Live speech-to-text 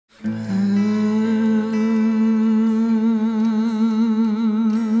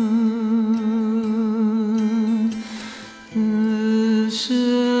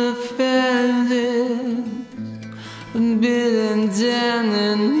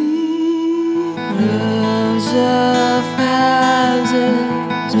rows of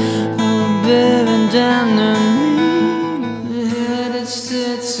houses all bearing down on me. The head is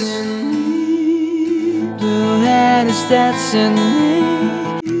sits in me. The head is that's in me.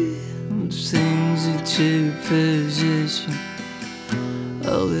 Things into position.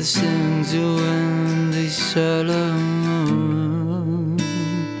 All these things are when they settle.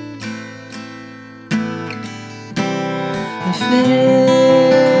 I feel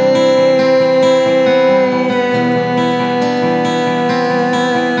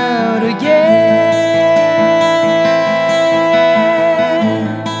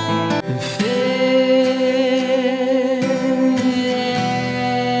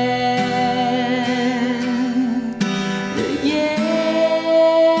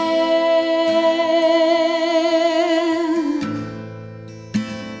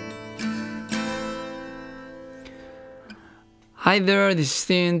Hi there, this is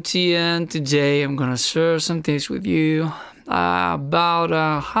TNT, and today I'm gonna share some tips with you about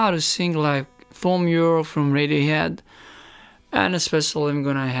how to sing like Thom Yorke from Radiohead, and especially I'm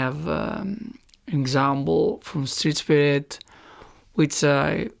gonna have an example from Street Spirit, which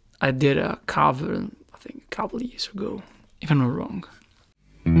I did a cover, I think a couple of years ago, if I'm not wrong.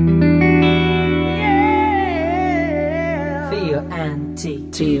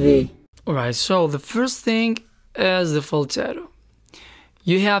 TV. Alright, so the first thing is the falsetto.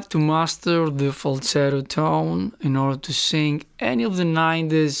 You have to master the falsetto tone in order to sing any of the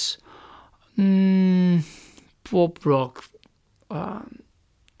 90s pop rock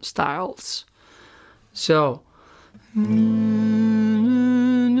styles. So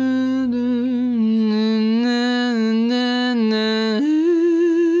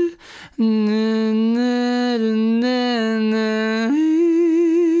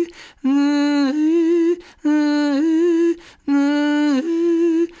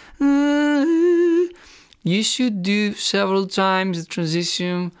you should do several times the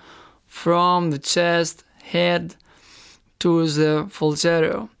transition from the chest, head towards the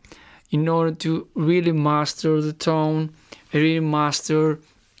falsetto in order to really master the tone, really master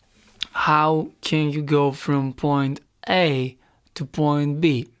how can you go from point A to point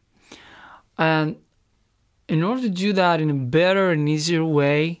B. And in order to do that in a better and easier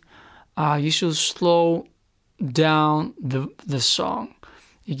way, you should slow down the song.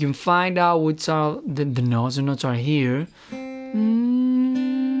 You can find out which are the notes. The notes are here.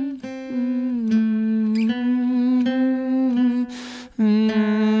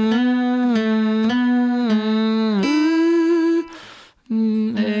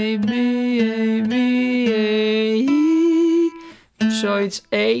 A, B, A, B, A, E. So it's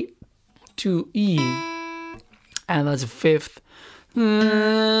A to E. And that's a fifth.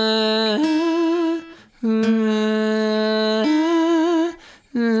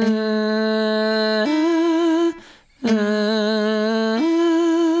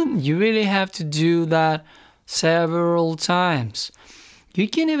 You really have to do that several times. You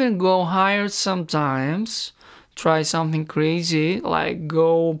can even go higher sometimes. Try something crazy, like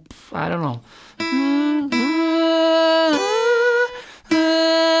go, I don't know.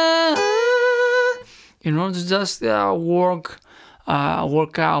 In order to just work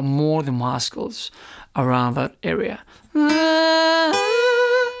out more the muscles around that area.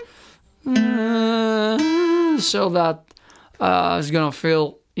 So that it's gonna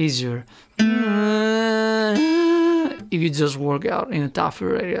feel easier if you just work out in a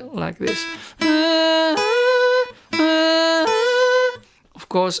tougher area like this. Of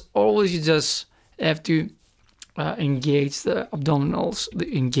course, always you just have to engage the abdominals,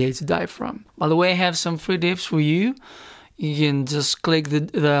 engage the diaphragm. By the way, I have some free tips for you. You can just click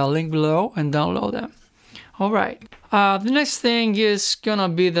the link below and download them. Alright, the next thing is gonna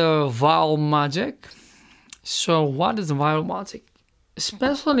be the vowel magic. So what is the vowel magic?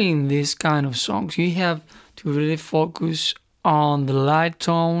 Especially in this kind of songs, you have to really focus on the light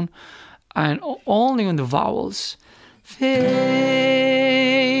tone and only on the vowels.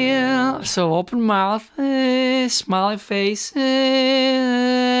 So open mouth, smiley face, yeah.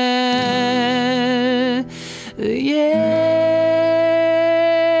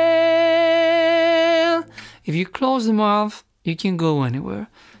 If you close the mouth, you can go anywhere.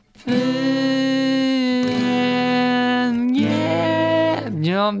 Yeah,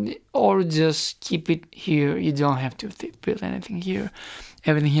 you know, or just keep it here. You don't have to put anything here.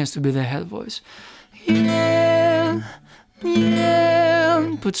 Everything has to be the head voice. Yeah,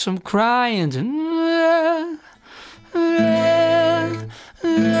 yeah. Put some cry and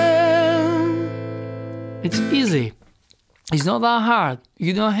it's easy. It's not that hard.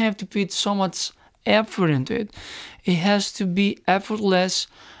 You don't have to put so much effort into it. It has to be effortless,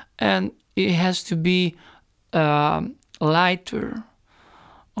 and it has to be lighter,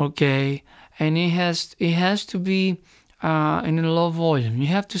 okay, and it has to be in a low volume. You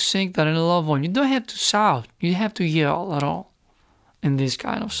have to sing that in a low volume. You don't have to shout. You have to yell at all in these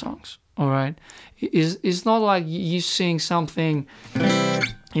kind of songs. All right, it's not like you sing something.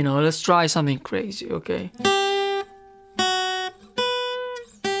 Let's try something crazy. Okay,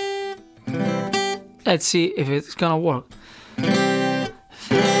 let's see if it's gonna work.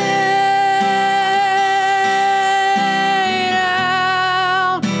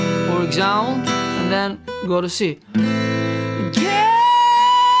 For example, and then go to C.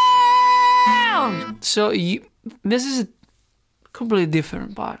 So this is a completely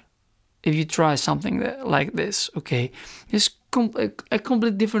different part. If you try something like this, okay, it's a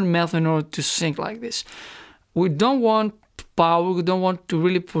completely different method in order to sing like this. We don't want power. We don't want to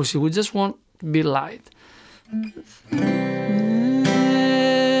really push it. We just want to be light.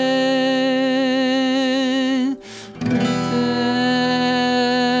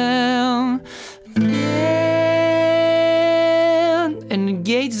 And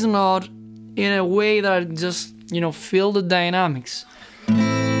engage the note in a way that just, feel the dynamics.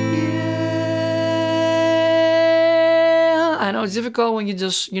 I know it's difficult when you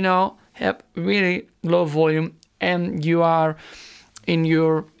just, have really low volume and you are in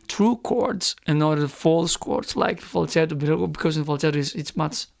your true chords and not the false chords like falsetto, because in falsetto it's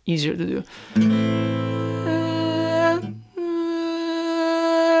much easier to do.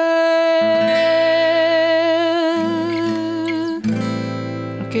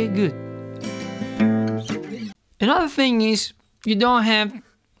 Okay, good. Another thing is you don't have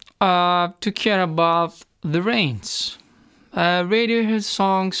to care about the range. Radiohead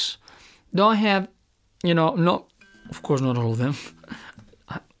songs don't have, of course not all of them,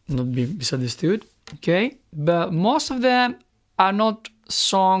 not be misunderstood, okay? But most of them are not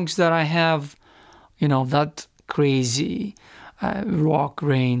songs that I have, that crazy rock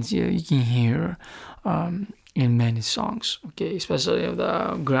range you can hear in many songs, okay? Especially of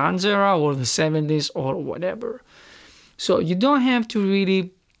the grunge era or the 70s or whatever. So you don't have to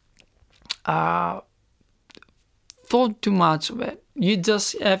really thought too much of it. You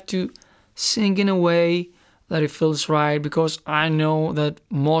just have to sing in a way that it feels right, because I know that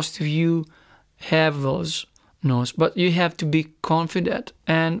most of you have those notes, but you have to be confident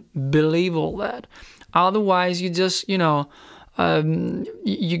and believe all that. Otherwise, you just, you're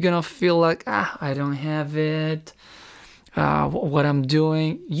gonna feel like, I don't have it, what I'm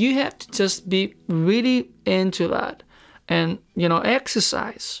doing. You have to just be really into that and,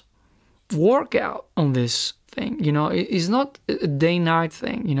 exercise, work out on this thing. It's not a day-night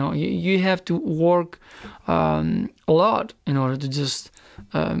thing. You have to work a lot in order to just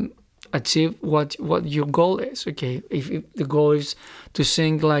achieve what your goal is. Okay, if the goal is to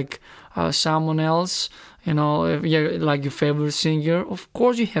sing like someone else, if you're like your favorite singer, of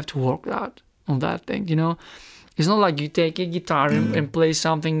course you have to work out on that thing. It's not like you take a guitar and play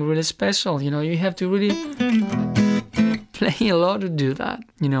something really special. You have to really play a lot to do that.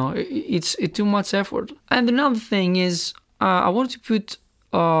 It's too much effort. And another thing is, I want to put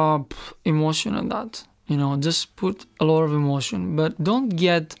emotion on that. Just put a lot of emotion, but don't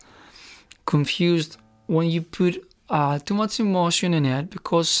get confused when you put too much emotion in it,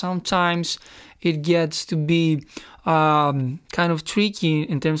 because sometimes it gets to be kind of tricky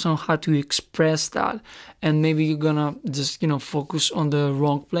in terms of how to express that, and maybe you're gonna just focus on the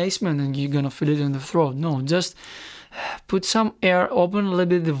wrong placement and you're gonna feel it in the throat. No, just put some air, open a little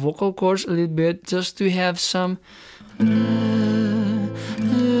bit the vocal cords a little bit, just to have some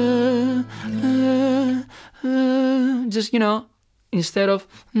just instead of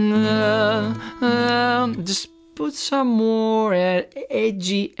just put some more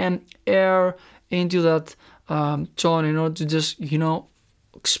edgy and air into that tone in order to just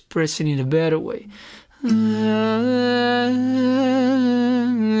express it in a better way.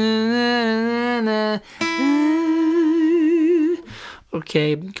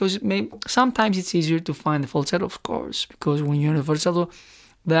 Okay, because sometimes it's easier to find the falsetto, of course, because when you're in the falsetto,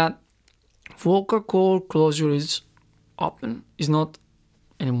 that vocal cord closure is open. It's not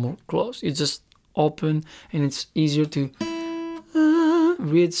anymore closed. It's just open, and it's easier to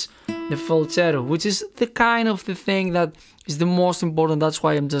reach the falsetto, which is the kind of the thing that is the most important. That's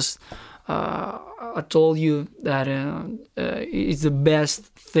why I'm just I told you that it's the best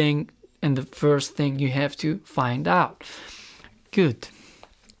thing and the first thing you have to find out. Good.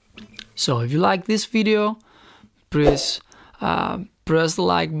 So if you like this video, please press the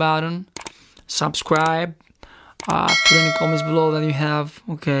like button, subscribe, Put any comments below that you have,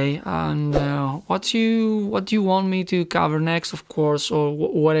 okay, and what do you want me to cover next, of course, or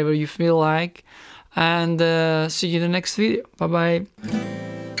whatever you feel like, and see you in the next video. Bye bye.